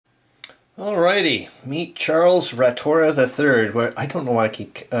Alrighty, meet Charles Ratora the Third. Well, I don't know why I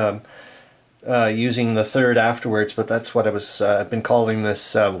keep using the third afterwards, but that's what I've been calling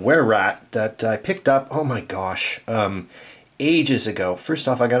this were-rat that I picked up. Oh my gosh, ages ago. First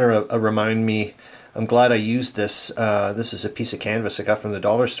off, I gotta remind me. I'm glad I used this. This is a piece of canvas I got from the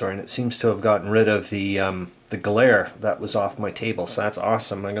dollar store, and it seems to have gotten rid of the glare that was off my table. So that's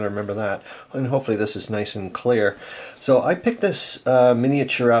awesome. I'm gonna remember that, and hopefully this is nice and clear. So I picked this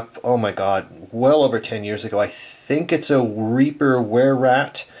miniature up. Oh my God, well over 10 years ago. I think it's a Reaper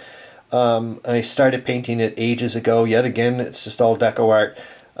were-rat. I started painting it ages ago. Yet again, it's just all deco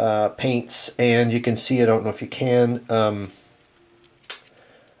art paints, and you can see. I don't know if you can.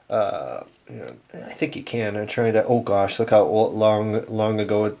 I think you can. I'm trying to. Oh gosh, look how long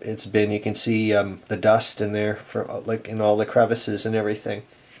ago it's been. You can see the dust in there, for like in all the crevices and everything.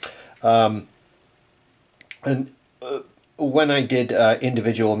 And when I did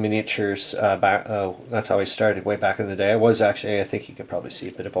individual miniatures back, that's how I started way back in the day. I was actually. I think you can probably see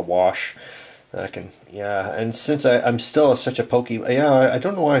a bit of a wash. I can, yeah. And since I'm still such a pokey, yeah. I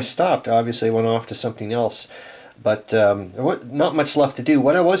don't know why I stopped. Obviously, I went off to something else. But not much left to do.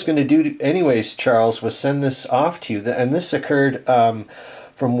 What I was going to do anyways, Charles, was send this off to you. And this occurred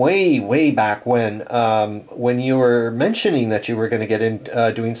from way back when you were mentioning that you were going to get in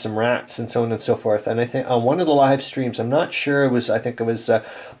doing some rats and so on and so forth. And I think on one of the live streams, I'm not sure, it was, I think it was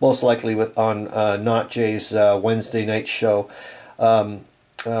most likely on Not Jay's Wednesday night show,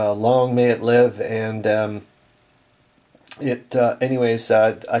 Long May It Live, and anyways,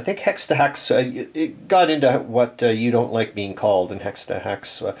 I think Hex to Hex, it got into what you don't like being called, and Hex to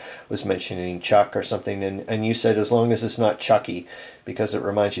Hex was mentioning Chuck or something, and you said as long as it's not Chucky, because it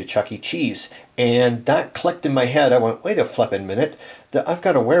reminds you of Chuck E. Cheese, and that clicked in my head. I went, wait a flippin' minute, I've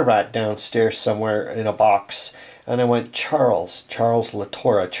got a were-rat downstairs somewhere in a box, and I went, Charles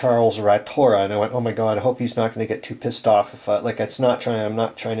Ratora, Charles Ratora, and I went, oh my God, I hope he's not going to get too pissed off if like I'm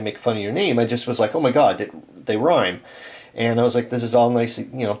not trying to make fun of your name. I just was like, oh my God, they rhyme. And I was like, this is all nice,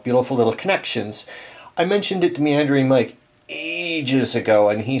 you know, beautiful little connections. I mentioned it to Meandering Mike ages ago,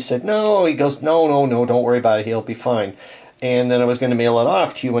 and he said, no, he goes, no, don't worry about it, he'll be fine. And then I was going to mail it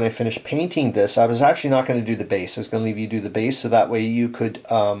off to you when I finished painting this. I was actually not going to do the base. I was going to leave you do the base, so that way you could,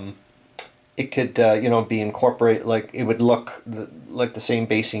 it could, you know, be incorporated, like, it would look like the same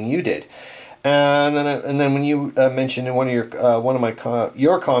basing you did. And then when you mentioned in one of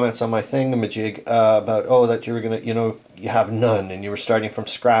your comments on my thingamajig about that you were gonna, you know, you have none and you were starting from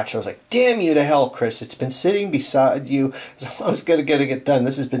scratch, I was like, damn you to hell, Chris! It's been sitting beside you. So I was gonna get it done.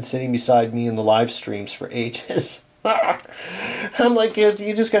 This has been sitting beside me in the live streams for ages. I'm like,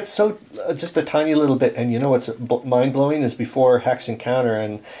 you just got so just a tiny little bit, and you know what's mind blowing is before Hex Encounter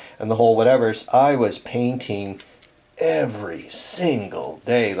and the whole whatevers, I was painting every single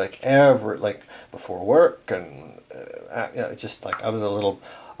day, like before work, and you know, just like I was a little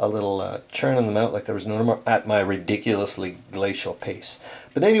churning them out like there was no more at my ridiculously glacial pace.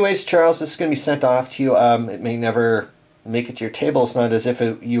 But anyways, Charles, this is going to be sent off to you. It may never make it to your table. It's not as if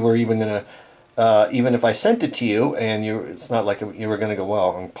you were even going to, even if I sent it to you, and it's not like you were going to go,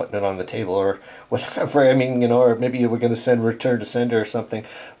 well, I'm putting it on the table or whatever. I mean, you know, or maybe you were going to send return to sender or something.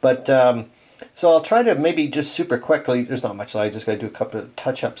 But so I'll try to maybe just super quickly. There's not much. I just got to do a couple of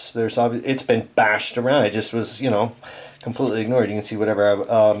touch-ups. It's been bashed around. I just was, you know, completely ignored. You can see whatever.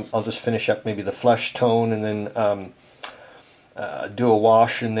 I'll just finish up maybe the flesh tone, and then do a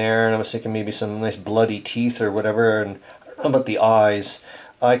wash in there. And I was thinking maybe some nice bloody teeth or whatever. And I don't know about the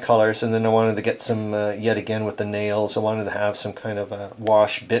eye colors. And then I wanted to get some yet again with the nails. I wanted to have some kind of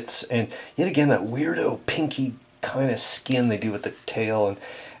wash bits, and yet again that weirdo pinky kind of skin they do with the tail,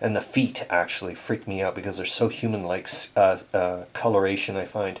 and the feet actually freak me out because they're so human-like coloration, I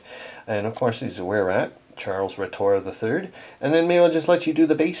find. And of course, he's a were-rat, Charles Ratora the Third. And then maybe I'll just let you do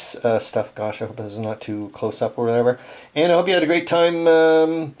the base stuff. Gosh, I hope this is not too close up or whatever. And I hope you had a great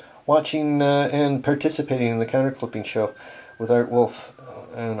time watching and participating in the counter clipping show with Art Wolf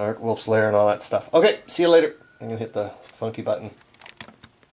and Art Wolf's Lair and all that stuff. Okay, see you later. I'm going to hit the funky button.